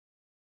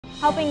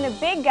Helping the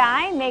big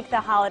guy make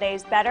the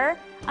holidays better,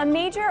 a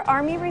major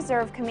Army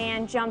Reserve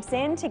command jumps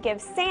in to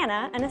give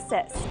Santa an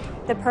assist.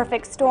 The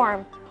perfect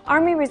storm.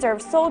 Army Reserve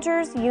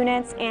soldiers,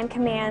 units, and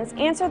commands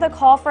answer the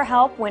call for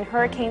help when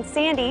Hurricane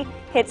Sandy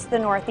hits the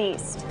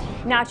Northeast.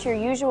 Not your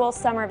usual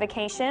summer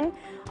vacation,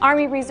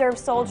 Army Reserve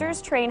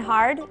soldiers train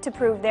hard to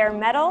prove their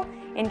mettle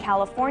in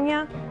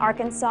California,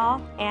 Arkansas,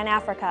 and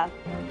Africa.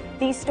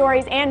 These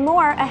stories and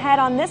more ahead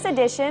on this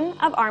edition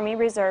of Army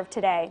Reserve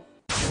Today.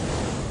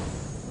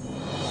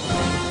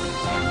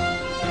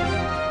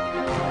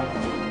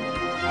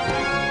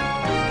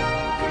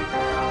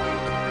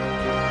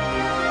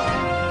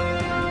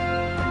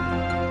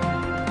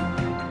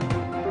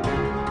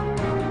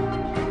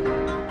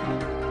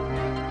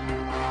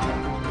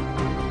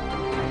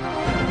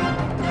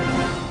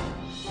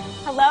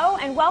 Hello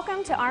and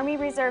welcome to Army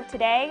Reserve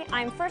Today.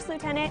 I'm First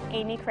Lieutenant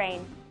Amy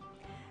Crane.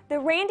 The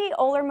Randy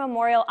Oler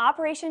Memorial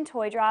Operation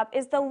Toy Drop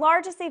is the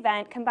largest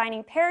event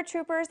combining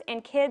paratroopers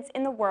and kids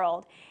in the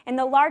world and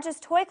the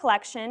largest toy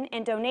collection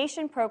and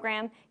donation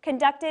program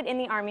conducted in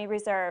the Army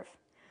Reserve.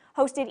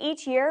 Hosted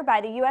each year by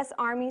the U.S.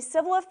 Army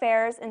Civil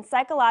Affairs and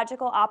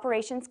Psychological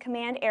Operations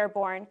Command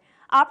Airborne,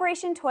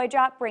 Operation Toy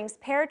Drop brings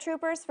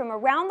paratroopers from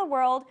around the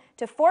world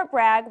to Fort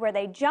Bragg where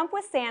they jump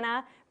with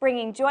Santa,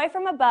 bringing joy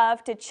from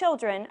above to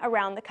children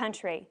around the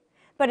country.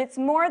 But it's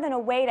more than a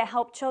way to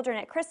help children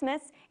at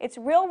Christmas, it's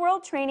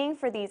real-world training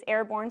for these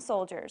airborne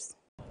soldiers.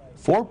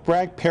 Fort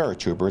Bragg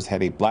paratroopers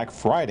had a Black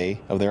Friday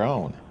of their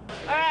own.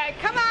 All right,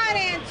 come on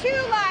in, two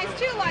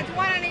lines,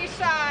 one on each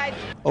side.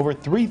 Over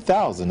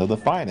 3,000 of the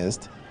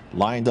finest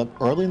lined up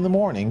early in the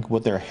morning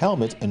with their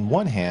helmets in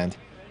one hand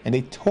and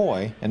a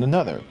toy in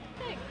another.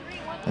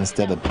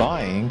 Instead of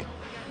buying,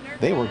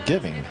 they were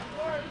giving.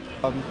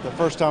 The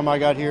first time I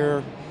got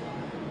here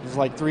was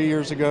like 3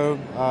 years ago.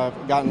 I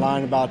got in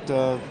line about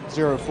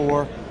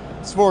 04.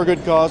 It's for a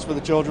good cause for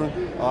the children.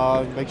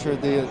 Make sure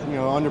the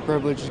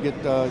underprivileged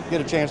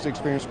get a chance to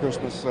experience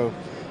Christmas. So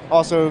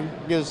also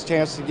gives us a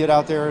chance to get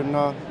out there and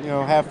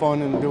have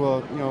fun and do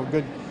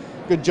a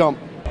good jump.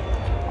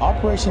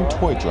 Operation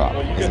Toy Drop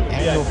is an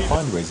annual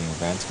fundraising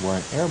event where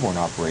an airborne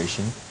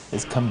operation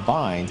is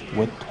combined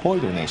with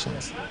toy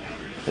donations.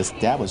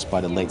 Established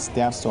by the late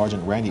Staff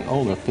Sergeant Randy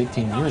Oler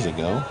 15 years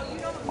ago,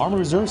 Army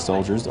Reserve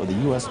soldiers of the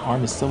U.S.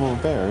 Army Civil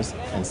Affairs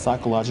and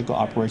Psychological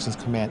Operations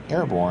Command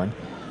Airborne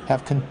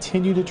have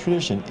continued the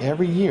tradition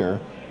every year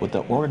with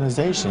the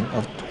organization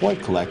of toy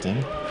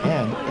collecting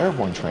and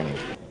airborne training.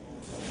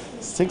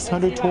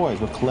 600 toys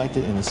were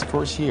collected in its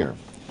first year,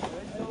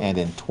 and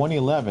in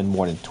 2011,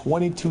 more than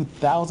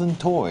 22,000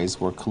 toys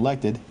were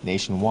collected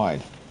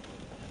nationwide.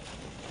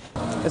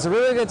 It's a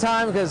really good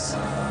time because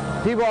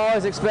people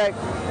always expect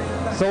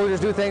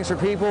soldiers do things for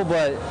people,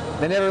 but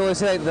they never really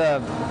see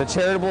the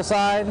charitable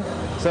side.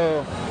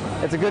 So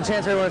it's a good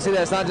chance for everyone to see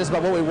that it's not just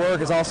about what we work,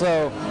 it's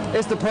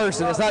the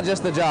person, it's not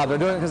just the job. They're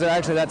doing it because they're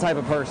actually that type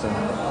of person.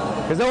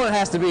 Because no one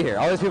has to be here.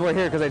 All these people are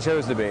here because they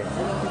chose to be.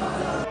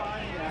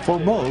 For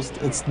most,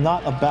 it's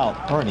not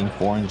about earning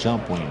foreign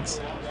jump wings.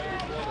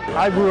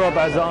 I grew up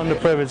as an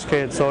underprivileged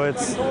kid, so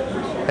it's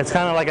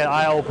kind of like an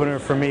eye-opener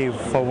for me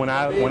for when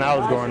I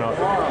was growing up.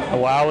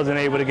 While I wasn't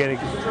able to get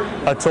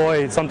a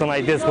toy, something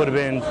like this would have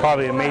been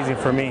probably amazing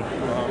for me.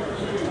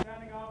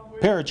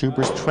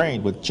 Paratroopers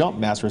trained with jump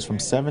masters from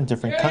 7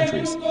 different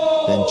countries,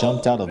 then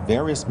jumped out of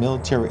various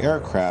military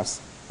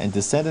aircrafts and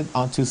descended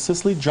onto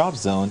Sicily Drop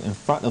Zone in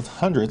front of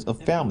hundreds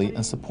of family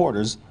and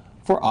supporters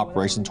for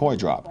Operation Toy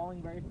Drop.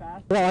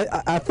 Well,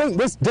 I think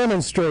this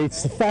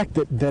demonstrates the fact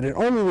that an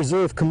Army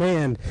Reserve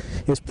Command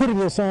is putting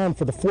this on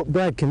for the Fort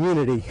Bragg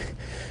community.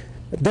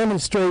 It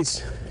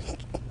demonstrates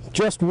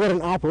just what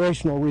an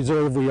operational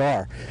reserve we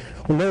are.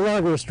 We're no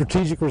longer a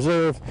strategic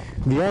reserve.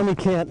 The Army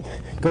can't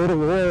go to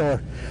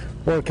war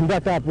or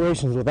conduct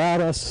operations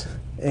without us.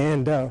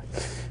 And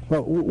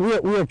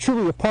we are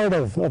truly a part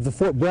of the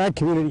Fort Bragg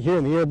community here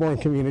in the airborne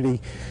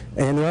community,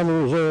 and the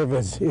Army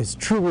Reserve is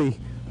truly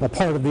a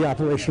part of the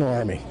operational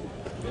Army.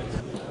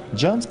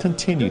 Jumps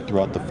continued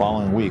throughout the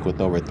following week with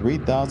over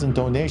 3,000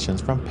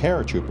 donations from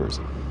paratroopers.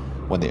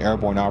 When the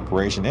airborne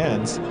operation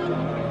ends,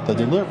 the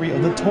delivery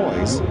of the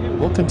toys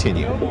will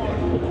continue.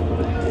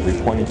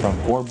 Reporting from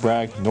Fort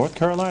Bragg, North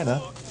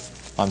Carolina,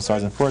 I'm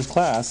Sergeant First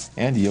Class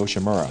Andy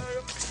Yoshimura.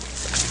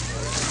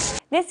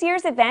 This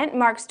year's event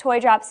marks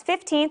Toy Drop's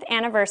 15th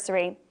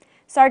anniversary.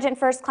 Sergeant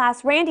First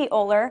Class Randy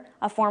Oler,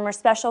 a former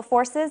Special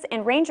Forces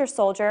and Ranger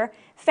soldier,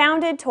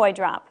 founded Toy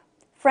Drop.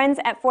 Friends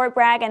at Fort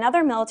Bragg and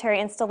other military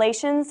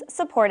installations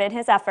supported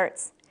his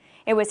efforts.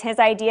 It was his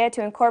idea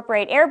to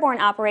incorporate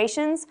airborne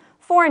operations,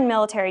 foreign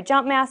military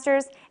jump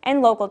masters,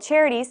 and local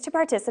charities to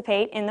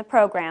participate in the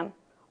program.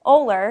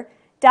 Oler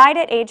died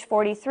at age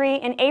 43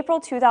 in April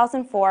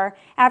 2004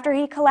 after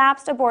he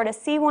collapsed aboard a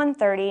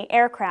C-130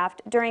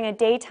 aircraft during a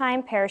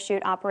daytime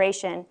parachute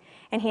operation,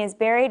 and he is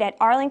buried at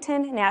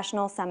Arlington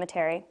National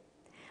Cemetery.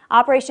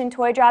 Operation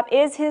Toy Drop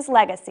is his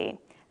legacy.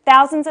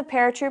 Thousands of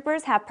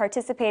paratroopers have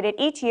participated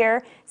each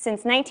year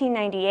since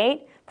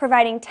 1998,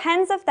 providing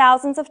tens of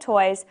thousands of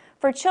toys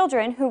for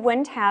children who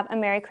wouldn't have a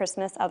Merry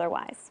Christmas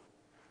otherwise.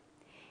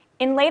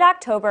 In late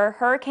October,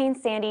 Hurricane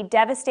Sandy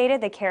devastated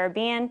the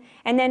Caribbean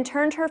and then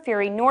turned her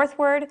fury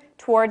northward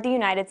toward the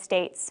United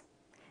States.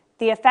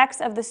 The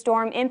effects of the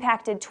storm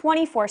impacted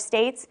 24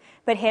 states,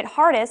 but hit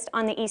hardest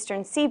on the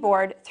eastern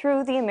seaboard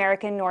through the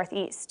American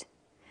Northeast.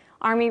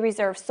 Army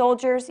Reserve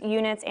soldiers,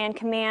 units, and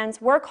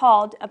commands were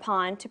called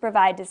upon to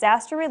provide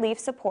disaster relief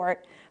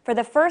support for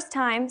the first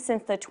time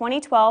since the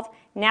 2012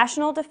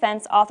 National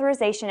Defense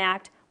Authorization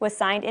Act was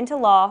signed into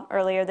law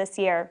earlier this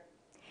year.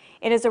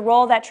 It is a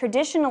role that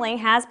traditionally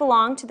has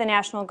belonged to the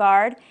National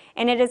Guard,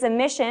 and it is a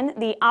mission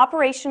the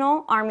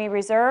operational Army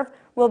Reserve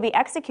will be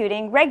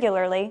executing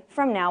regularly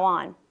from now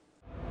on.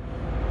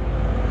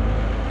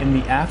 In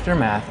the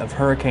aftermath of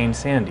Hurricane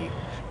Sandy,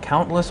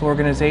 countless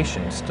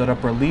organizations stood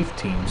up relief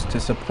teams to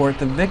support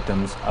the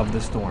victims of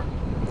the storm.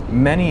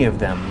 Many of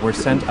them were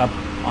sent up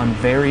on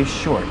very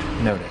short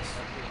notice.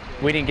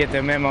 We didn't get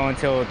the memo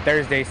until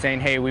Thursday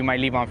saying, hey, we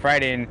might leave on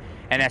Friday,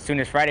 and as soon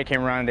as Friday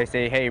came around, they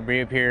say, hey, be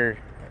up here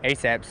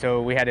ASAP.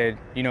 So we had to,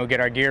 get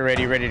our gear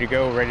ready to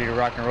go, ready to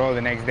rock and roll the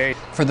next day.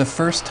 For the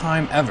first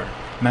time ever,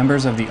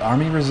 members of the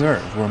Army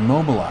Reserve were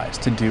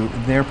mobilized to do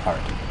their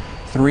part.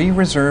 3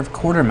 Reserve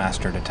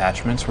Quartermaster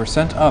detachments were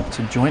sent up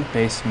to Joint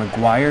Base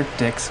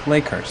McGuire-Dix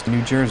Lakehurst,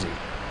 New Jersey.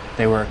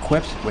 They were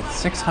equipped with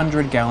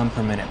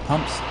 600-gallon-per-minute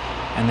pumps,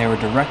 and they were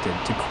directed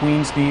to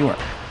Queens, New York,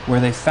 where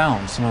they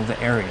found some of the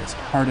areas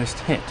hardest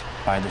hit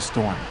by the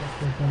storm.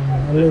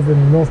 I live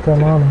in North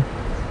Carolina,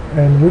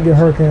 and we get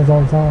hurricanes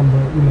all the time,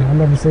 but I've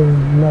never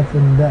seen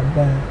nothing that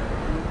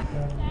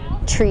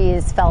bad.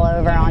 Trees fell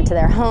over onto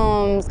their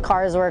homes,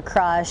 cars were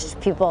crushed,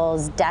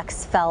 people's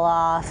decks fell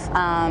off.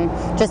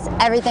 Just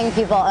everything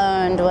people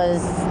owned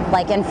was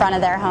like in front of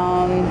their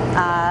home,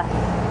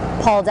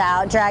 pulled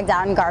out, dragged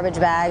out in garbage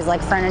bags,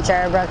 like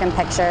furniture, broken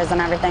pictures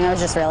and everything. It was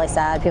just really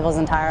sad. People's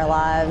entire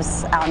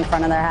lives out in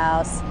front of their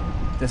house.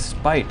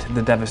 Despite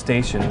the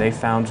devastation, they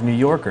found New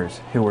Yorkers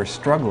who were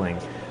struggling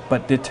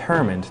but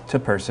determined to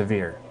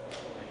persevere.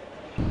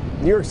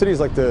 New York City is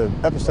like the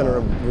epicenter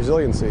of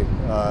resiliency.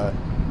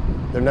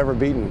 They're never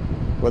beaten,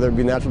 whether it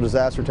be natural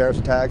disaster, terrorist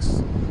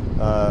attacks.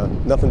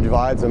 Nothing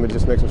divides them, it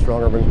just makes them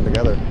stronger, brings them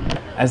together.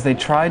 As they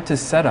tried to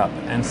set up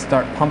and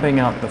start pumping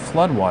out the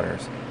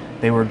floodwaters,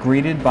 they were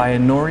greeted by a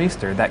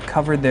nor'easter that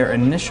covered their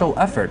initial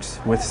efforts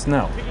with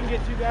snow.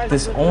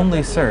 This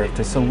only served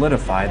to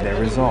solidify their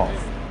resolve.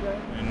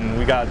 And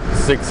we got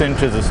 6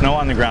 inches of snow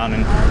on the ground,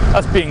 and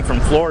us being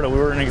from Florida, we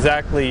weren't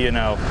exactly,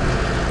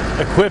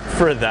 equipped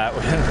for that.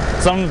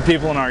 Some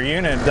people in our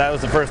unit, that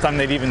was the first time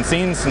they'd even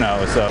seen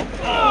snow, so.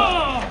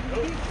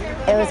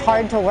 It was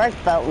hard to work,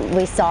 but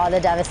we saw the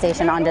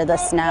devastation under the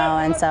snow,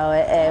 and so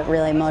it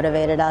really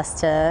motivated us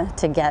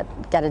to get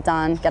it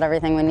done, get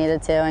everything we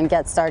needed to, and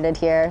get started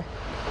here.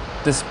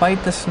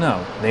 Despite the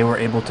snow, they were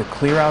able to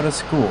clear out a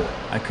school,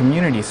 a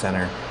community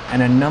center,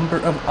 and a number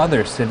of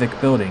other civic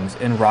buildings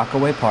in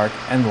Rockaway Park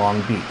and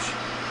Long Beach.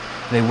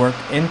 They worked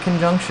in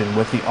conjunction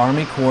with the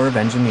Army Corps of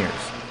Engineers,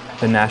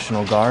 the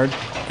National Guard,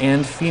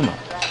 and FEMA.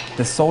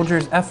 The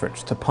soldiers'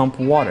 efforts to pump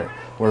water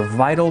were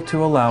vital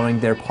to allowing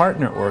their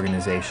partner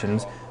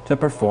organizations to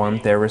perform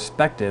their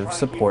respective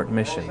support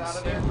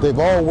missions. They've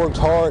all worked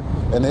hard,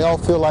 and they all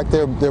feel like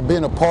they're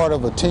being a part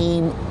of a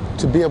team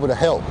to be able to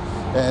help.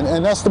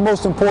 And that's the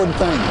most important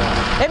thing.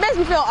 It makes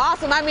me feel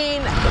awesome. I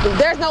mean,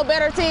 there's no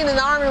better team than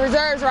the Army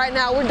Reserves right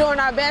now. We're doing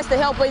our best to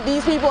help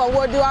these people, and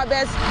we'll do our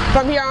best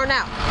from here on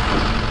out.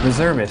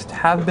 Reservists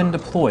have been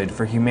deployed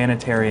for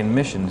humanitarian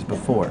missions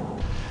before,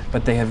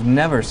 but they have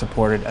never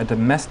supported a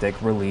domestic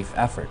relief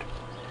effort.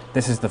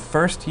 This is the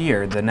first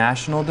year the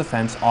National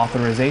Defense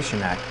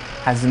Authorization Act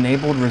has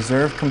enabled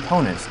reserve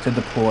components to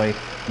deploy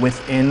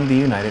within the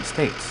United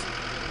States.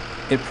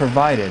 It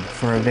provided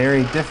for a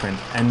very different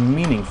and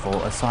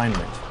meaningful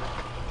assignment.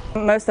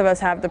 Most of us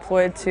have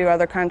deployed to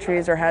other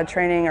countries or had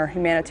training or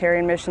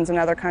humanitarian missions in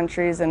other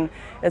countries, and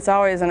it's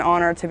always an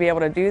honor to be able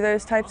to do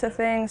those types of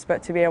things,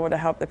 but to be able to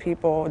help the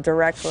people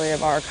directly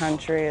of our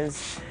country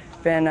has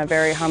been a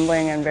very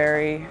humbling and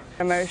very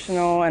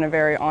emotional and a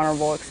very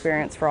honorable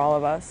experience for all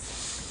of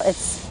us.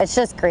 It's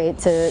just great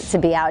to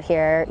be out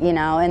here,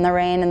 in the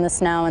rain and the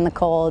snow and the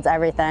cold,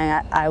 everything.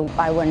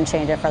 I wouldn't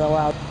change it for the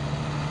world.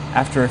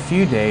 After a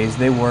few days,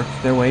 they worked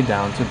their way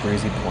down to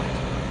Breezy Point,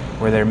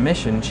 where their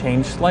mission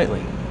changed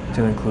slightly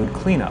to include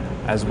cleanup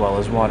as well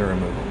as water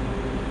removal.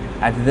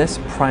 At this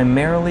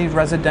primarily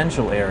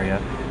residential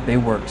area, they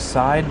worked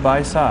side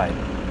by side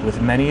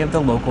with many of the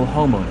local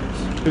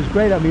homeowners. It was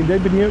great. I mean,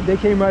 they've been here. They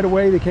came right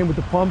away. They came with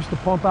the pumps to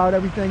pump out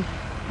everything.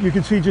 You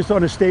can see just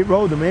on the state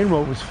road, the main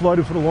road was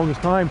flooded for the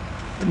longest time.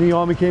 And the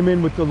Army came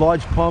in with the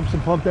large pumps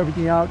and pumped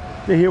everything out.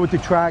 They're here with the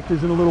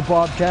tractors and the little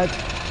bobcats,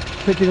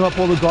 picking up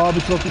all the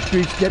garbage off the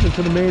streets, getting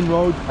into the main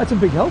road. That's a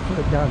big help for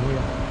them down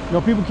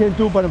here. People can't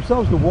do it by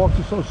themselves. The walks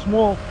are so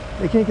small,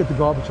 they can't get the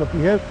garbage up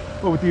here.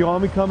 But with the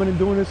Army coming and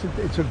doing this,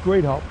 it's a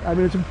great help. I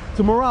mean, it's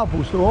a morale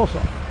booster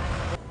also.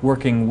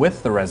 Working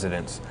with the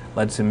residents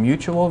led to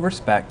mutual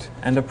respect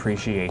and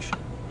appreciation.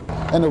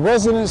 And the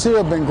residents here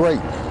have been great.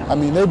 I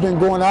mean, they've been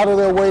going out of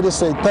their way to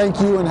say thank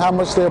you and how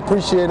much they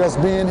appreciate us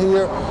being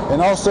here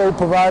and also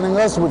providing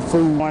us with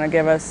food. They want to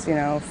give us, you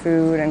know,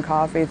 food and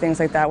coffee, things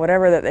like that,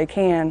 whatever that they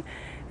can,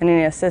 and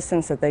any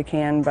assistance that they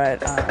can.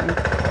 But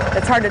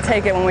it's hard to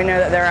take it when we know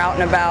that they're out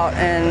and about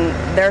and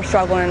they're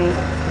struggling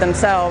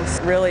themselves.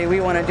 Really, we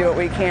want to do what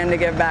we can to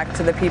give back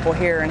to the people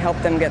here and help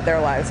them get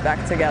their lives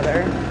back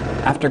together.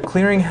 After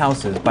clearing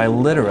houses by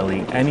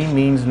literally any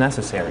means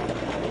necessary,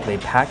 they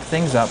packed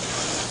things up,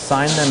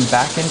 signed them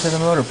back into the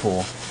motor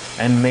pool,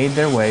 and made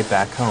their way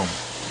back home.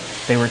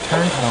 They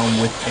returned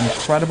home with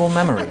incredible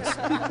memories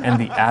and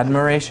the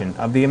admiration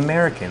of the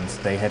Americans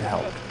they had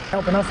helped.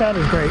 Helping us out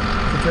is great.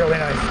 It's really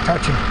nice,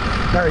 touching,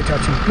 very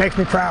touching. Makes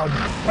me proud.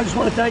 I just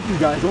want to thank you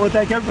guys. I want to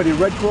thank everybody,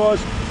 Red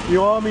Cross, the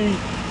Army,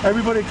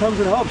 everybody comes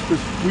and helps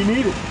because we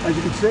need it, as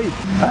you can see.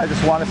 I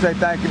just want to say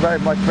thank you very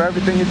much for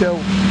everything you do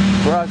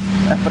for us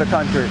and for the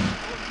country.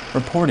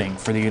 Reporting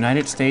for the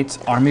United States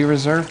Army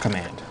Reserve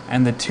Command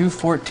and the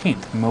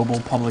 214th Mobile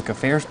Public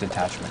Affairs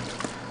Detachment,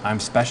 I'm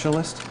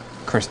Specialist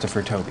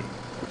Christopher Toby.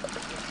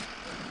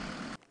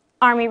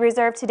 Army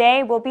Reserve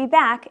Today will be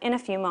back in a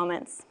few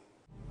moments.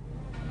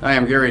 I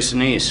am Gary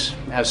Sinise.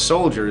 As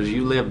soldiers,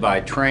 you live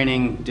by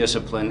training,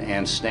 discipline,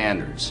 and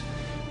standards,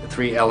 the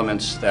three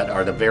elements that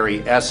are the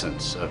very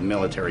essence of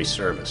military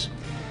service.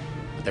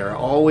 But there are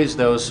always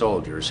those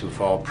soldiers who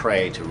fall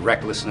prey to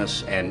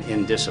recklessness and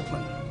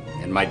indiscipline.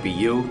 It might be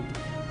you,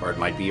 or it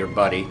might be your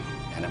buddy,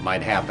 and it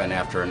might happen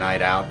after a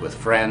night out with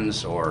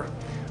friends or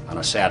on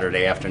a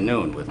Saturday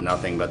afternoon with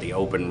nothing but the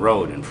open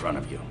road in front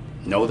of you.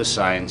 Know the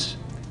signs,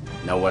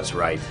 know what's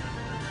right,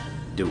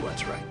 do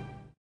what's right.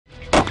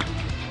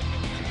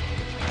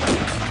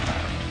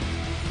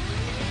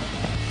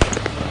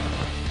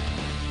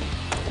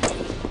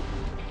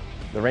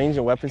 The Range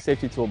and Weapon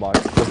Safety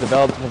Toolbox was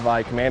developed to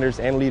provide commanders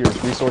and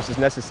leaders resources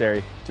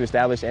necessary to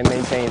establish and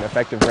maintain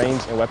effective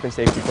range and weapon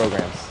safety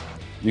programs.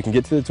 You can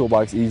get to the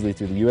toolbox easily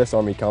through the U.S.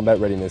 Army Combat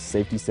Readiness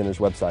Safety Center's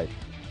website.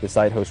 The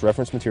site hosts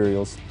reference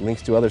materials,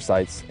 links to other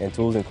sites, and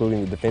tools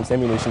including the Defense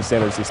Ammunition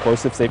Center's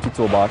Explosive Safety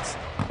Toolbox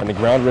and the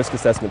Ground Risk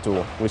Assessment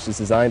Tool, which is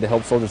designed to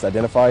help soldiers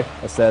identify,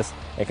 assess,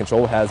 and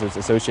control hazards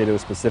associated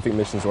with specific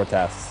missions or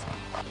tasks.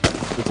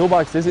 The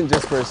toolbox isn't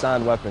just for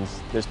assigned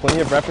weapons. There's plenty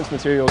of reference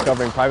material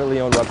covering privately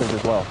owned weapons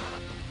as well.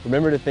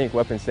 Remember to think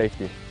weapon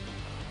safety.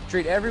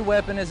 Treat every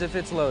weapon as if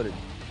it's loaded.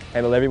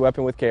 Handle every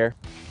weapon with care.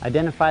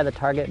 Identify the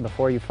target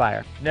before you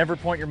fire. Never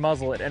point your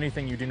muzzle at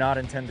anything you do not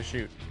intend to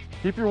shoot.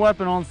 Keep your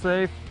weapon on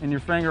safe and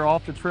your finger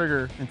off the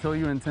trigger until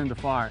you intend to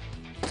fire.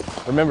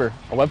 Remember,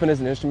 a weapon is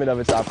an instrument of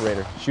its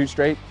operator. Shoot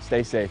straight,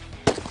 stay safe.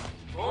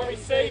 Army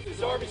safe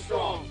is Army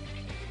strong.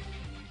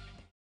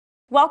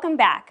 Welcome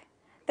back.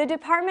 The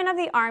Department of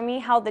the Army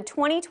held the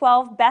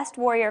 2012 Best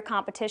Warrior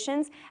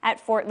competitions at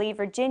Fort Lee,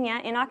 Virginia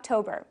in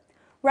October.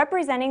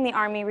 Representing the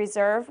Army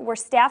Reserve were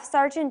Staff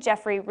Sergeant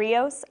Jeffrey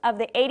Rios of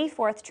the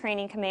 84th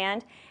Training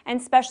Command and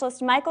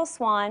Specialist Michael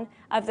Swan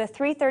of the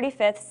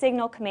 335th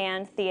Signal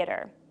Command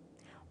Theater.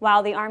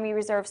 While the Army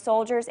Reserve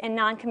Soldiers and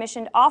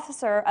Non-Commissioned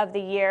Officer of the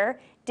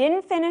Year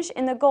didn't finish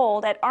in the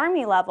gold at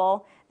Army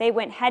level, they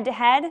went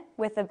head-to-head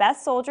with the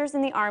best soldiers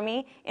in the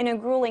Army in a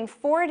grueling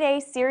 4-day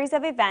series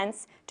of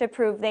events to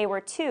prove they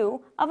were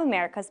two of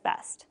America's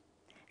best.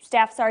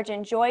 Staff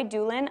Sergeant Joy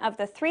Doolin of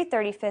the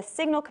 335th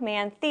Signal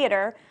Command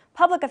Theater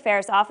Public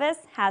Affairs Office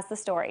has the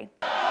story.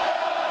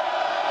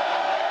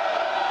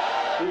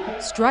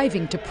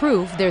 Striving to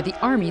prove they're the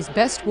Army's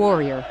best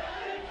warrior.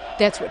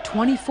 That's what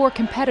 24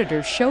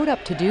 competitors showed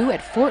up to do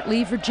at Fort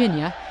Lee,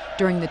 Virginia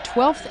during the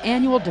 12th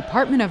Annual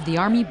Department of the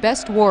Army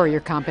Best Warrior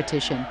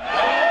competition.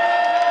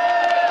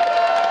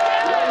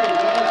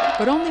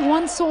 But only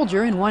one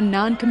soldier and one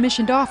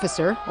non-commissioned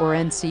officer, or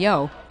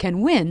NCO,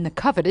 can win the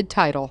coveted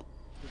title.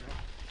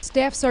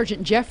 Staff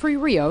Sergeant Jeffrey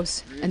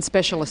Rios and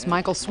Specialist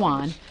Michael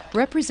Swan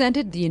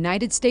represented the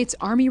United States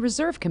Army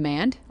Reserve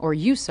Command, or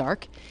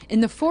USARC,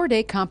 in the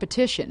 4-day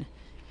competition,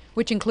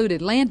 which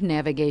included land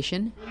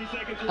navigation,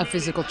 a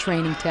physical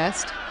training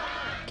test,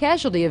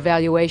 casualty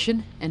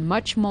evaluation, and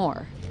much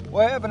more.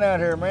 What happened out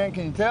here, man?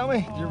 Can you tell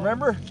me? Do you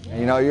remember?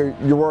 You know,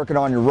 you're working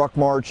on your ruck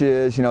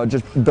marches, you know,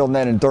 just building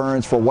that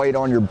endurance for weight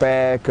on your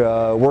back,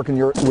 working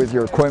with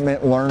your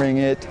equipment, learning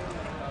it.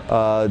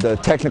 The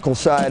technical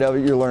side of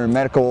it, you're learning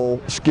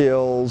medical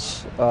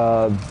skills,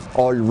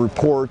 all your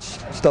reports,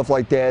 stuff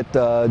like that,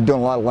 doing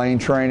a lot of lane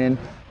training.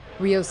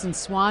 Rios and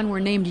Swan were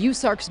named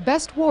USARC's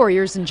best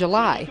warriors in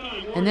July,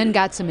 and then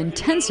got some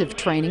intensive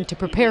training to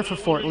prepare for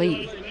Fort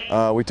Lee.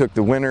 We took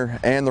the winner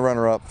and the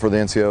runner-up for the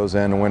NCOs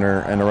and the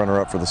winner and the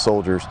runner-up for the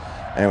soldiers,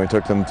 and we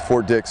took them to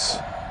Fort Dix,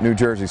 New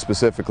Jersey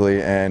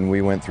specifically, and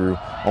we went through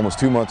almost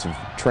 2 months of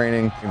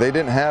training. They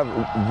didn't have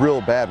real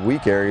bad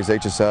weak areas, they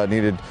just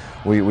needed,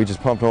 we just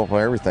pumped them up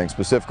on everything.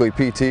 Specifically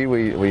PT,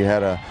 we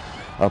had a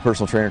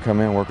personal trainer come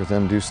in, work with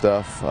them, do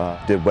stuff.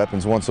 Did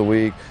weapons once a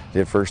week,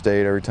 did first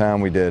aid every time.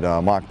 We did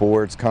mock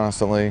boards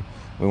constantly.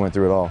 We went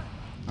through it all.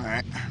 All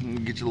right, I'm gonna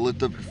get you to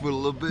lift up your foot a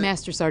little bit.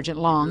 Master Sergeant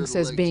Long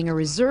says being a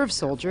reserve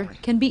soldier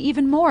can be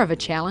even more of a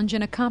challenge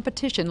in a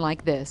competition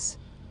like this.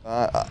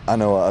 I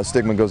know a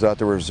stigma goes out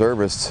there with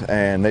reservists,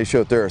 and they show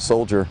that they're a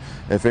soldier.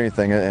 If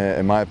anything,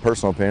 in my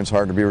personal opinion, it's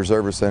harder to be a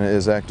reservist than it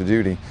is active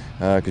duty,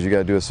 because you got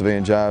to do a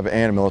civilian job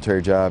and a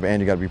military job,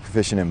 and you got to be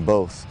proficient in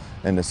both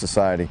in this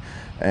society.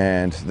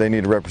 And they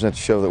need to represent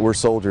to show that we're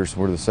soldiers,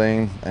 we're the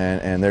same,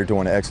 and they're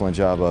doing an excellent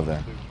job of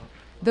that.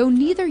 Though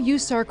neither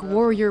USARC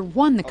warrior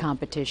won the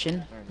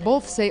competition,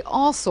 both say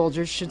all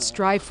soldiers should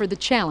strive for the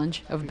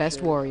challenge of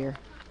Best Warrior.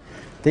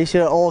 They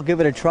should all give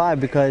it a try,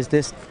 because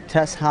this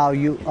tests how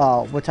you,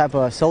 what type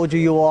of soldier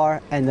you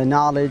are, and the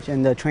knowledge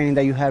and the training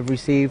that you have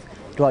received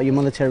throughout your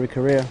military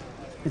career.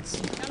 It's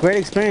a great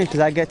experience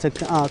because I get to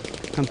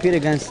compete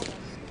against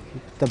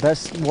the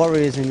best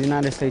warriors in the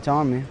United States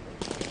Army.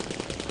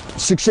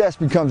 Success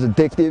becomes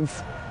addictive,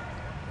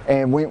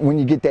 and when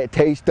you get that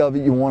taste of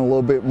it, you want a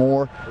little bit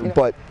more.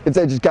 But if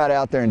they just got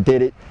out there and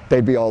did it,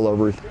 they'd be all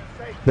over it.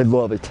 They'd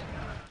love it.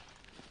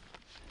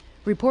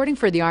 Reporting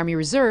for the Army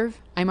Reserve,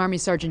 I'm Army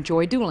Sergeant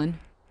Joy Doolin,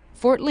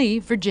 Fort Lee,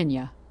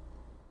 Virginia.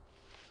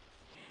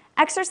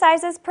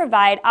 Exercises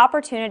provide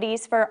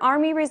opportunities for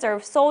Army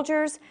Reserve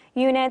soldiers,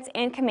 units,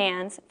 and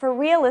commands for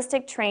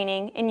realistic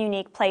training in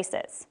unique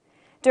places.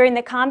 During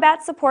the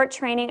combat support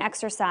training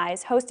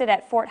exercise hosted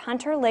at Fort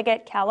Hunter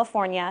Liggett,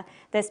 California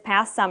this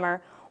past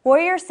summer,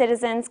 warrior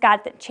citizens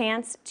got the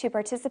chance to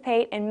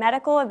participate in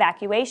medical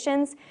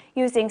evacuations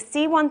using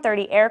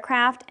C-130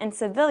 aircraft and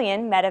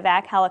civilian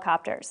medevac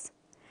helicopters.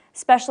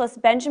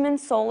 Specialist Benjamin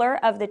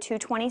Solar of the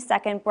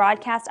 222nd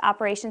Broadcast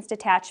Operations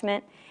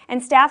Detachment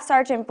and Staff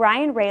Sergeant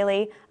Brian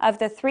Raley of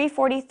the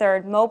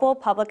 343rd Mobile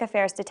Public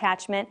Affairs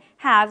Detachment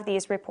have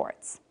these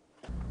reports.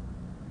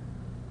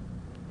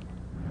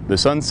 The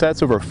sun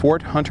sets over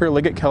Fort Hunter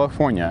Liggett,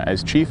 California,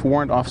 as Chief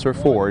Warrant Officer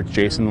 4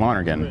 Jason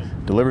Lonergan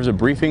delivers a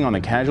briefing on the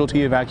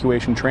casualty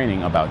evacuation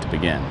training about to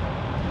begin.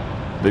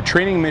 The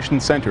training mission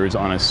centers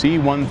on a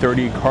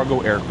C-130 cargo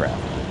aircraft,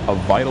 a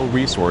vital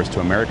resource to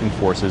American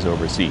forces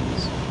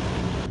overseas.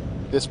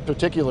 This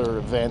particular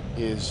event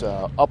is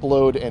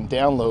upload and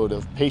download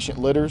of patient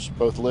litters,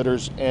 both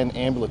litters and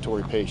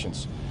ambulatory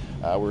patients.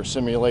 We're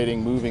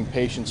simulating moving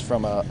patients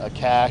from a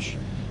cache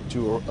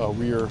to a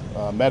rear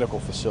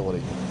medical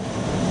facility.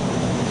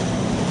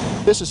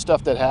 This is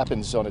stuff that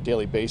happens on a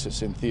daily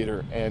basis in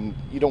theater, and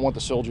you don't want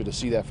the soldier to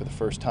see that for the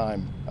first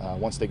time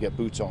once they get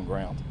boots on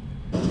ground.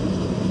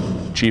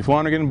 Chief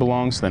Lonergan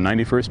belongs to the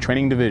 91st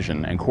Training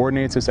Division and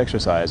coordinates this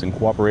exercise in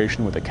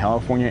cooperation with the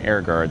California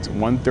Air Guard's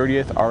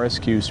 130th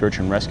RSQ Search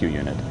and Rescue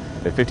Unit,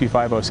 the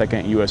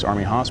 5502nd U.S.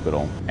 Army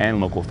Hospital, and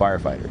local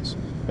firefighters.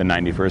 The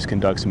 91st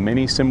conducts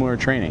many similar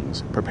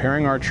trainings,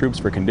 preparing our troops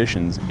for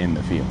conditions in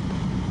the field.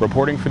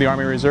 Reporting for the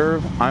Army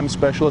Reserve, I'm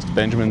Specialist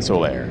Benjamin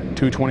Soler,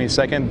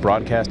 222nd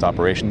Broadcast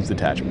Operations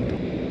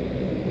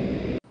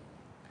Detachment.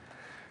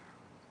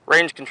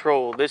 Range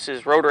control, this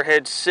is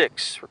Rotorhead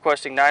 6,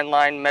 requesting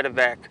 9-line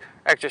medevac.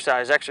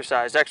 Exercise,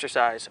 exercise,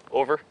 exercise.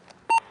 Over.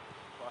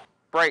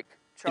 Break.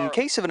 In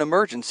case of an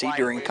emergency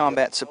during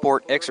Combat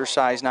Support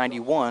Exercise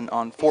 91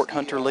 on Fort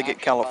Hunter Liggett,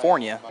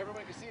 California,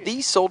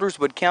 these soldiers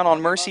would count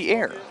on Mercy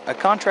Air, a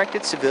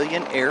contracted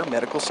civilian air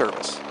medical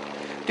service.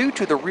 Due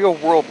to the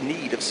real-world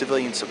need of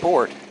civilian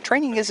support,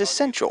 training is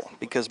essential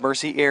because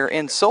Mercy Air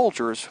and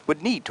soldiers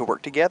would need to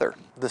work together.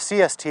 The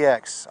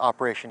CSTX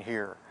operation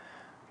here,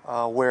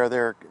 where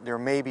there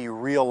may be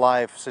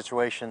real-life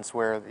situations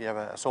where you have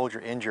a soldier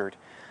injured,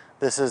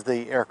 this is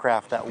the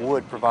aircraft that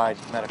would provide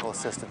medical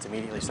assistance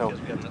immediately. So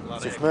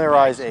to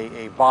familiarize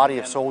a body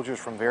of soldiers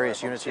from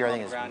various units here, I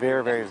think is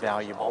very, very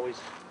valuable.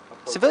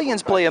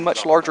 Civilians play a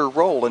much larger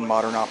role in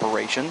modern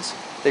operations.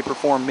 They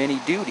perform many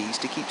duties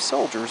to keep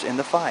soldiers in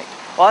the fight.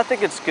 Well, I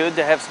think it's good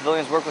to have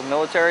civilians work with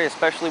military,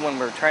 especially when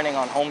we're training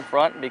on home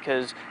front,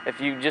 because if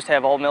you just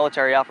have all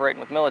military operating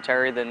with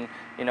military, then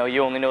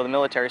you only know the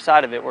military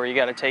side of it, where you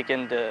got to take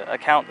into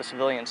account the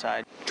civilian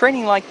side.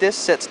 Training like this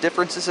sets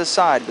differences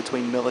aside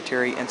between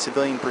military and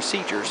civilian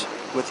procedures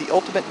with the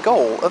ultimate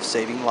goal of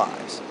saving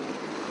lives.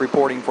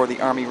 Reporting for the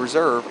Army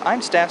Reserve,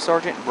 I'm Staff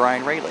Sergeant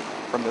Brian Raley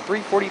from the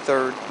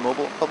 343rd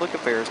Mobile Public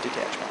Affairs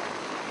Detachment.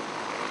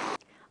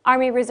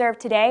 Army Reserve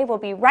Today will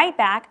be right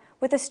back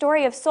with a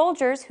story of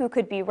soldiers who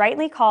could be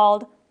rightly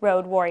called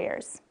road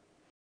warriors.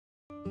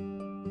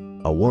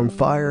 A warm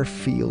fire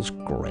feels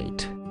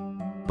great,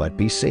 but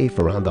be safe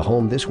around the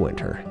home this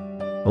winter.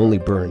 Only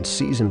burn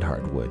seasoned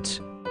hardwoods.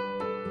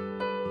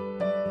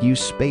 Use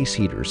space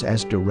heaters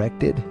as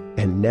directed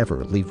and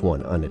never leave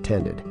one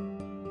unattended.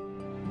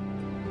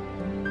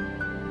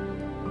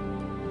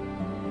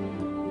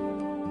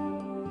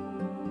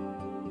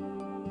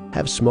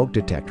 Have smoke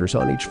detectors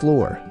on each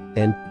floor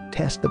and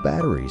test the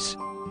batteries,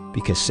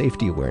 because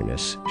safety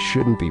awareness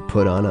shouldn't be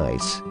put on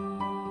ice.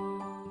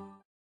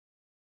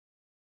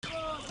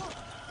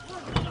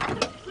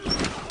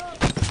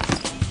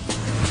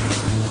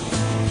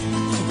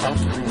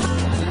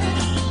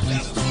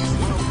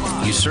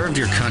 You served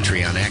your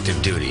country on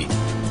active duty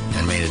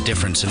and made a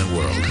difference in the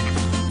world.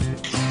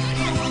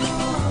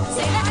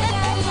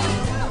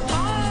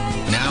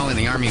 Now in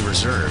the Army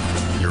Reserve,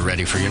 you're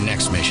ready for your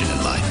next mission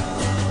in life.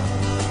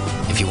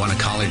 If you want a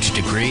college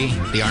degree,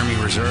 the Army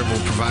Reserve will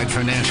provide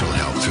financial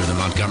help through the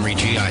Montgomery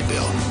GI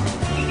Bill.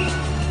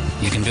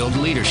 You can build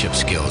leadership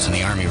skills in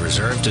the Army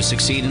Reserve to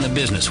succeed in the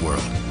business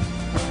world.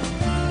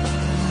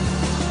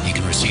 You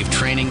can receive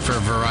training for a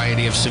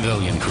variety of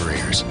civilian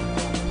careers.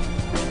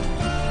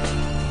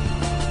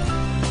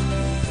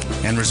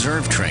 And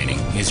reserve training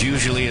is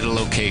usually at a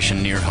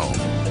location near home,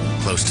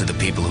 close to the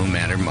people who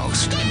matter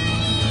most.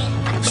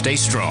 Stay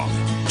strong.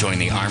 Join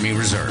the Army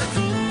Reserve.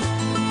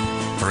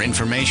 For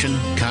information,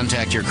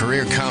 contact your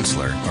career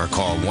counselor or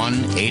call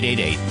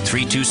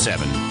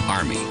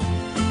 1-888-327-ARMY.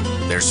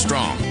 There's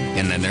strong,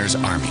 and then there's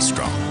Army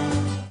Strong.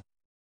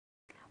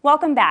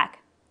 Welcome back.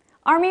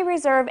 Army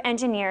Reserve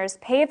engineers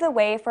paved the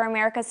way for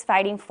America's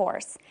fighting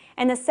force,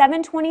 and the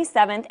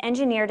 727th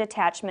Engineer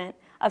Detachment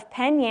of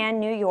Penn Yan,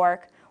 New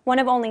York, one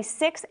of only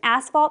 6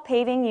 asphalt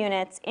paving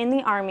units in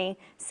the Army,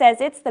 says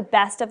it's the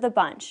best of the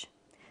bunch.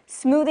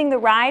 Smoothing the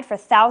ride for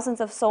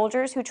thousands of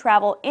soldiers who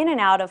travel in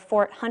and out of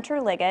Fort Hunter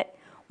Liggett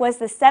was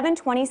the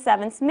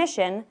 727th's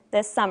mission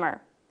this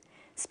summer.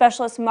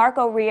 Specialist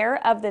Marco Rear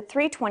of the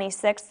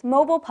 326th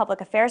Mobile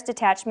Public Affairs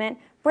Detachment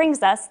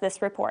brings us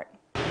this report.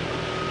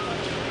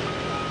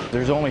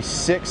 There's only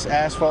 6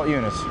 asphalt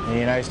units in the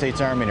United States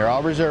Army. They're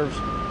all reserves,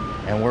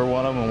 and we're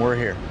one of them, and we're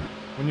here.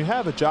 When you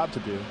have a job to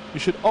do, you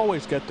should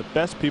always get the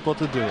best people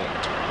to do it.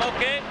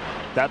 Okay.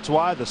 That's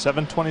why the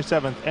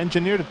 727th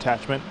Engineer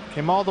Detachment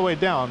came all the way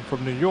down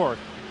from New York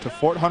to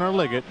Fort Hunter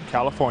Liggett,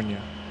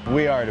 California.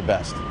 We are the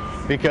best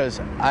because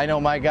I know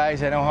my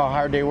guys, I know how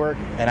hard they work,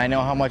 and I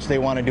know how much they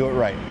want to do it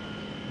right.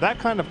 That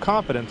kind of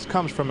confidence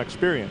comes from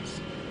experience.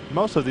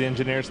 Most of the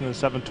engineers in the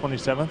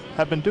 727th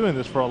have been doing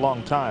this for a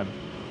long time,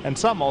 and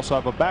some also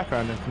have a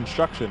background in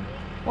construction.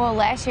 Well,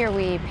 last year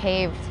we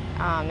paved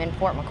in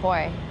Fort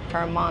McCoy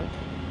for a month.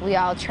 We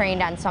all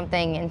trained on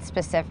something in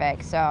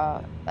specific,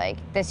 so like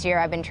this year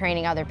I've been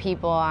training other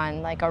people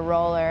on like a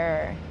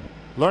roller.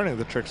 Learning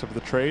the tricks of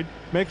the trade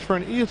makes for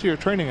an easier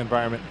training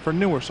environment for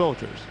newer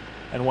soldiers,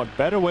 and what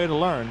better way to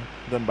learn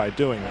than by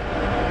doing it.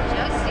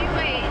 Just you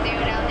wait,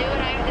 dude, I'll do what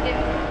I have to do.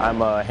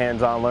 I'm a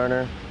hands-on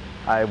learner.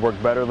 I work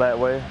better that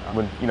way.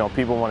 When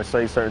people want to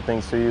say certain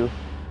things to you,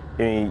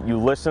 you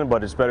listen,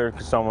 but it's better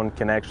because someone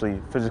can actually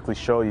physically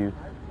show you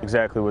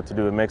exactly what to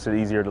do. It makes it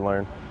easier to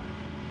learn.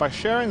 By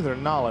sharing their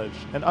knowledge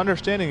and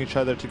understanding each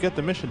other to get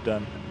the mission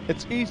done,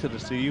 it's easy to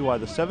see why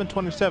the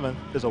 727th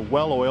is a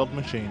well-oiled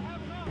machine.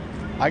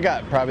 I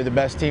got probably the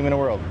best team in the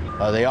world.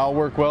 They all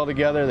work well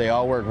together. They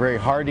all work very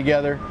hard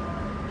together.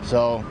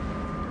 So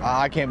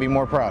I can't be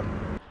more proud.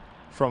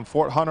 From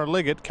Fort Hunter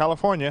Liggett,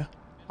 California,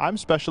 I'm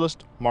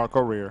Specialist Marco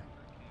Rear.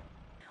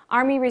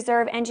 Army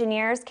Reserve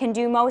engineers can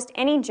do most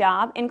any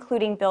job,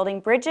 including building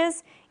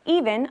bridges,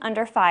 even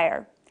under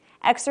fire.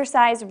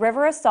 Exercise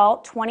River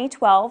Assault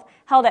 2012,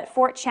 held at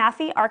Fort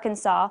Chaffee,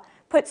 Arkansas,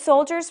 put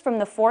soldiers from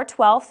the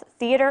 412th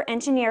Theater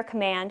Engineer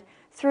Command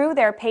through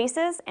their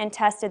paces and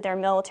tested their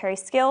military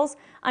skills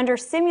under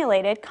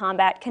simulated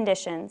combat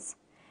conditions.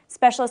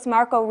 Specialist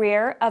Marco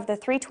Rear of the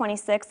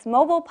 326th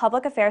Mobile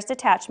Public Affairs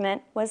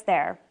Detachment was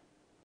there.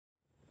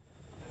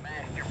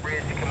 Master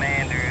Bridge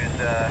Commander is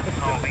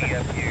going to be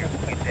up here.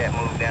 Get that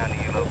moved down to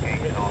your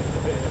location also.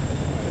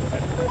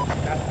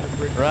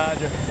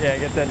 Roger. Yeah,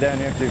 get that down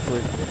here too,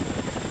 please.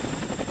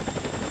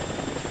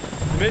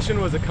 The mission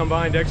was a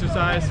combined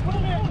exercise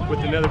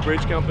with another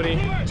bridge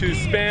company to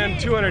span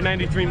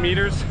 293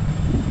 meters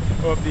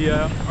of the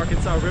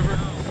Arkansas River.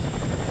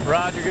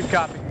 Roger, good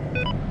copy.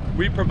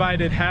 We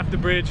provided half the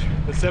bridge,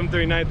 the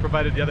 739th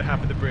provided the other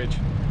half of the bridge,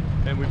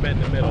 and we met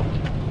in the middle.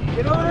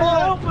 Get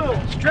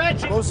on,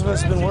 stretch it. Most of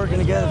us have been working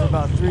together for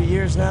about 3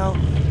 years now,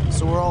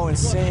 so we're all in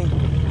sync.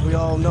 We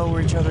all know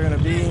where each other are going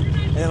to be.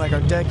 And then like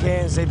our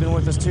deckhands, they've been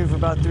with us too for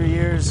about 3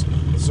 years,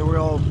 so we're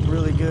all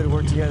really good,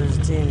 work together as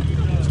a team.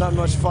 There's not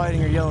much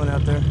fighting or yelling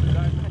out there.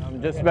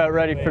 I'm just about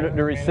ready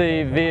to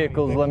receive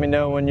vehicles. Let me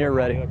know when you're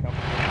ready.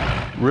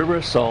 River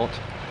Assault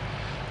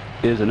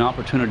is an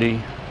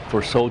opportunity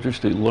for soldiers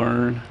to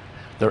learn.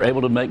 They're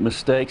able to make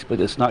mistakes, but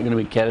it's not going to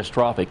be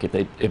catastrophic if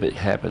it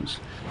happens.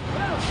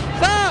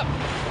 Stop!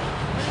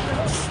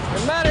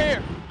 Get out of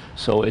here!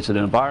 So it's an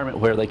environment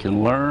where they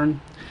can learn,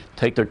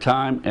 take their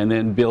time, and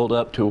then build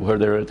up to where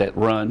they're at that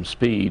run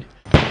speed.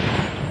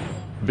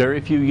 Very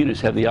few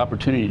units have the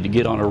opportunity to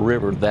get on a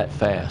river that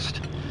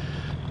fast.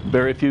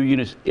 Very few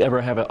units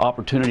ever have an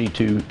opportunity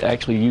to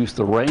actually use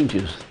the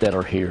ranges that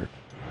are here.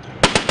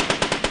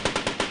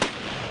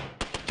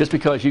 Just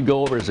because you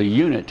go over as a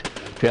unit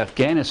to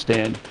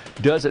Afghanistan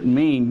doesn't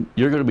mean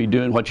you're going to be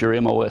doing what your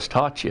MOS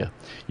taught you.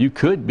 You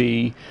could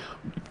be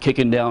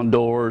kicking down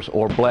doors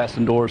or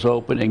blasting doors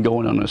open and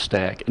going on a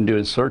stack and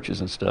doing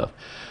searches and stuff.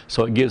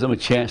 So it gives them a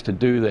chance to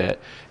do that.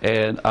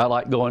 And I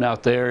like going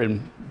out there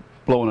and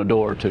blowing a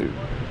door or two.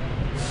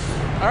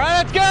 All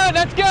right,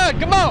 that's good,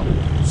 come on.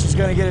 She's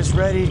going to get us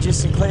ready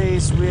just in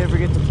case we ever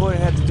get deployed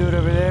and have to do it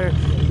over there.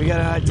 We got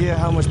an idea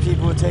how much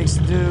people it takes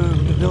to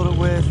build it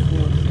with,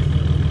 and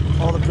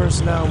all the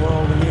personnel and what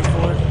all we need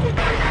for it.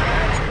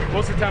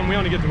 Most of the time we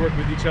only get to work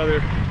with each other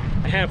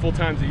a handful of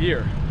times a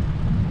year.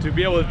 To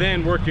be able to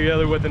then work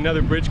together with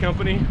another bridge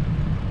company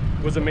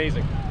was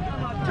amazing.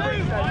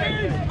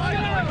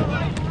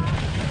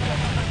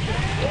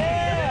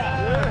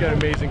 Got an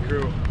amazing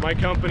crew. My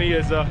company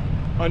is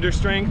under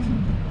strength,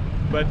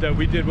 but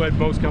we did what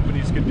most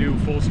companies could do,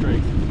 full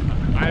strength.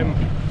 I'm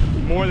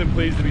more than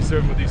pleased to be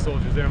serving with these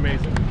soldiers. They're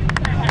amazing.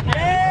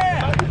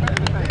 Yeah!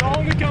 The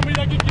only company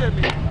that could get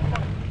me.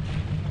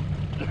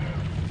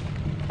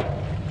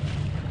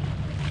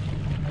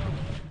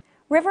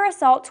 River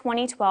Assault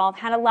 2012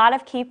 had a lot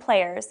of key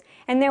players,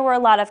 and there were a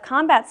lot of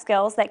combat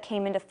skills that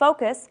came into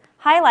focus,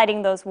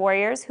 highlighting those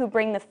warriors who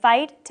bring the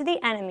fight to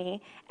the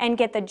enemy and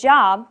get the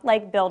job,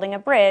 like building a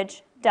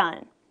bridge,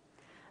 done.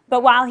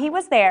 But while he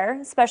was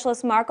there,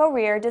 Specialist Mark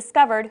O'Rear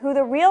discovered who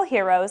the real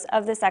heroes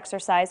of this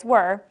exercise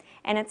were,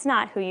 and it's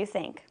not who you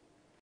think.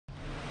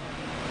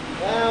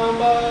 Down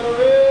by the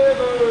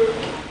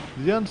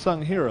river. The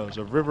unsung heroes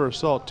of River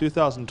Assault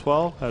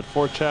 2012 at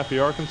Fort Chaffee,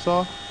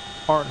 Arkansas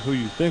aren't who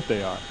you think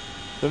they are.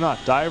 They're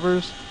not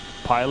divers,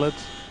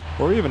 pilots,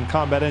 or even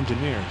combat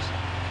engineers.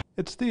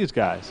 It's these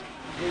guys.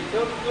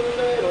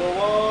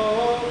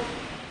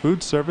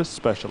 Food service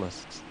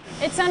specialists.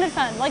 It sounded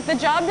fun. Like the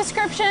job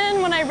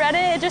description, when I read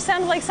it, it just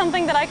sounded like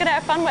something that I could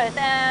have fun with,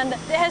 and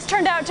it has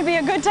turned out to be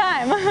a good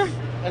time.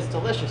 It's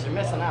delicious, you're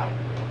missing out.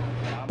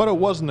 But it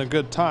wasn't a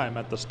good time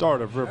at the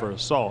start of River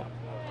Assault.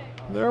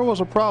 There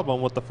was a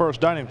problem with the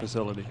first dining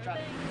facility.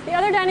 The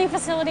other dining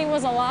facility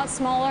was a lot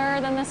smaller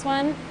than this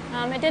one.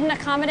 It didn't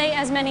accommodate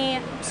as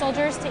many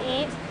soldiers to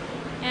eat,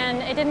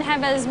 and it didn't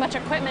have as much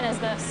equipment as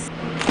this.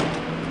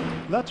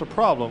 That's a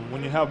problem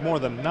when you have more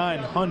than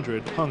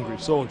 900 hungry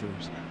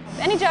soldiers.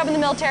 Any job in the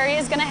military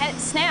is going to hit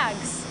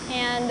snags,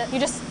 and you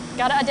just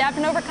got to adapt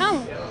and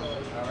overcome.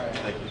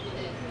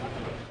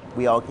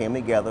 We all came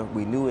together.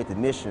 We knew that the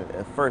mission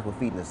at first was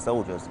feeding the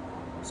soldiers.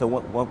 So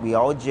we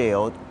all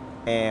jailed,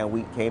 and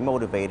we came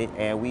motivated,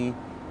 and we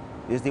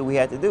just did what we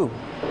had to do.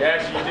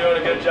 Yes, you're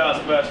doing a good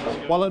job,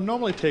 Specialist. While it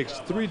normally takes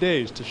 3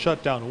 days to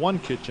shut down one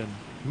kitchen,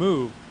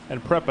 move,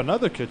 and prep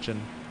another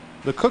kitchen,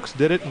 the cooks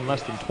did it in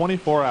less than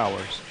 24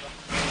 hours.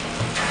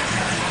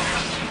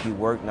 We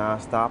worked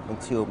nonstop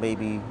until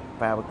maybe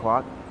 5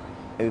 o'clock,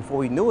 and before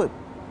we knew it,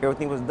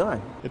 everything was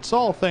done. It's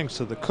all thanks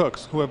to the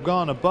cooks who have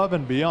gone above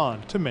and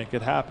beyond to make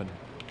it happen.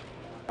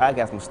 I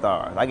got some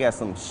stars. I got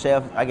some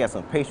chefs. I got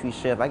some pastry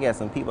chefs. I got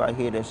some people out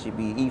here that should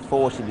be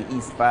E4, should be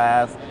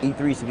E5,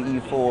 E3 should be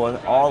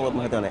E4. All of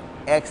them have done an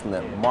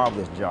excellent,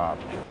 marvelous job.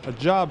 A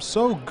job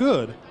so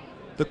good,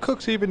 the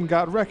cooks even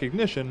got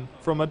recognition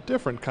from a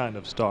different kind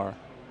of star,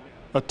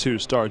 a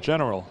 2-star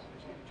general.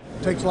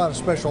 It takes a lot of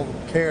special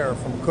care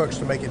from cooks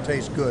to make it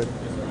taste good,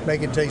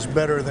 make it taste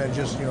better than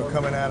just,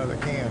 coming out of the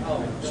can.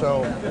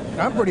 So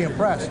I'm pretty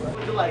impressed.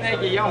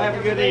 Thank you. Y'all have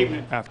a good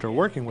evening. After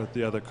working with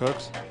the other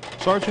cooks,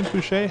 Sergeant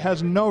Boucher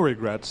has no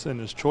regrets in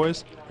his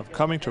choice of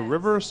coming to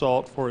River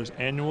Assault for his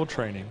annual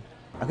training.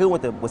 I could have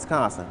went to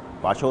Wisconsin,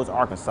 but I chose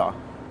Arkansas,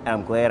 and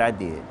I'm glad I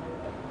did.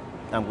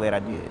 I'm glad I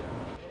did.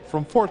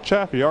 From Fort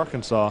Chaffee,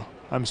 Arkansas,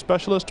 I'm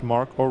Specialist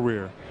Mark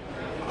O'Rear.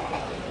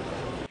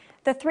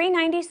 The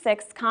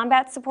 396th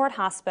Combat Support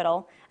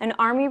Hospital, an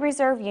Army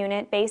Reserve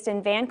unit based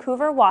in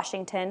Vancouver,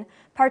 Washington,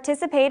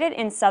 participated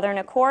in Southern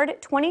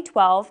Accord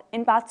 2012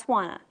 in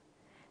Botswana.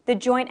 The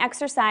joint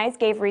exercise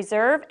gave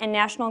Reserve and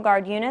National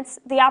Guard units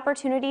the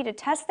opportunity to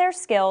test their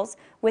skills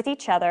with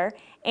each other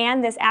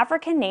and this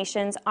African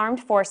nation's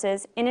armed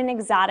forces in an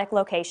exotic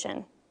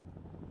location.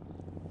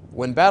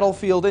 When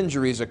battlefield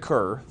injuries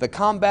occur, the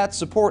Combat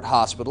Support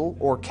Hospital,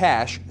 or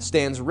CASH,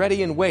 stands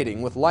ready and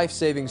waiting with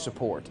life-saving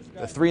support.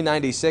 The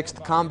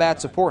 396th Combat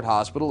Support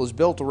Hospital is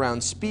built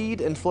around speed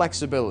and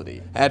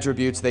flexibility,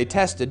 attributes they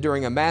tested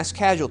during a mass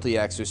casualty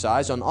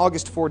exercise on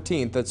August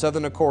 14th at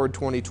Southern Accord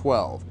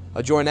 2012,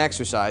 a joint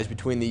exercise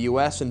between the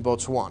U.S. and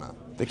Botswana.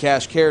 The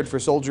CASH cared for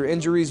soldier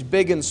injuries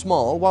big and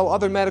small, while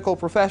other medical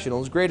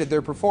professionals graded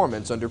their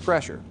performance under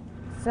pressure.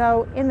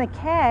 So in the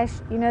CASH,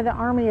 the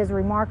Army is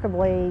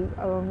remarkably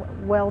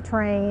well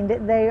trained.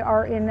 They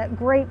are in a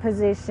great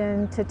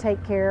position to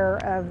take care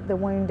of the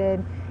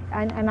wounded,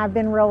 and I've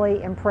been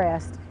really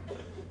impressed.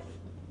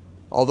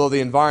 Although the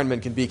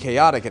environment can be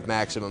chaotic at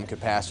maximum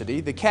capacity,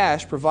 the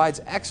CASH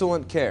provides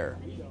excellent care.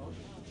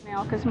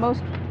 Now, because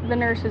most of the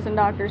nurses and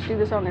doctors do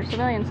this on their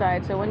civilian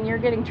side, so when you're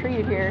getting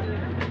treated here,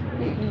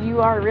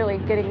 you are really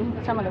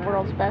getting some of the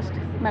world's best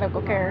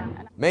medical care.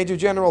 Major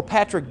General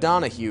Patrick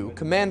Donahue,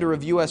 commander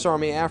of U.S.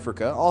 Army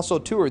Africa, also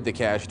toured the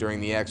CASH during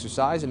the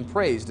exercise and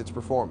praised its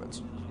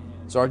performance.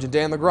 Sergeant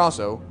Dan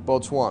LaGrasso,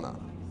 Botswana.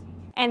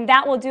 And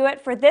that will do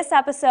it for this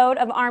episode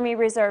of Army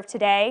Reserve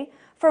Today.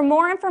 For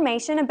more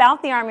information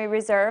about the Army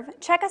Reserve,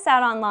 check us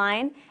out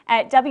online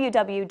at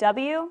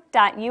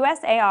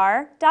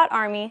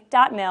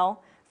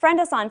www.usar.army.mil, friend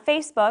us on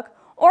Facebook,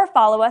 or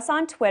follow us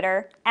on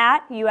Twitter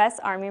at U.S.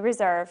 Army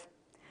Reserve.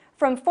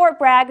 From Fort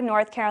Bragg,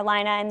 North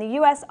Carolina and the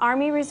U.S.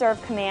 Army Reserve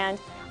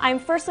Command, I'm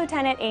First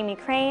Lieutenant Amy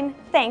Crane.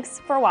 Thanks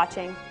for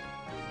watching.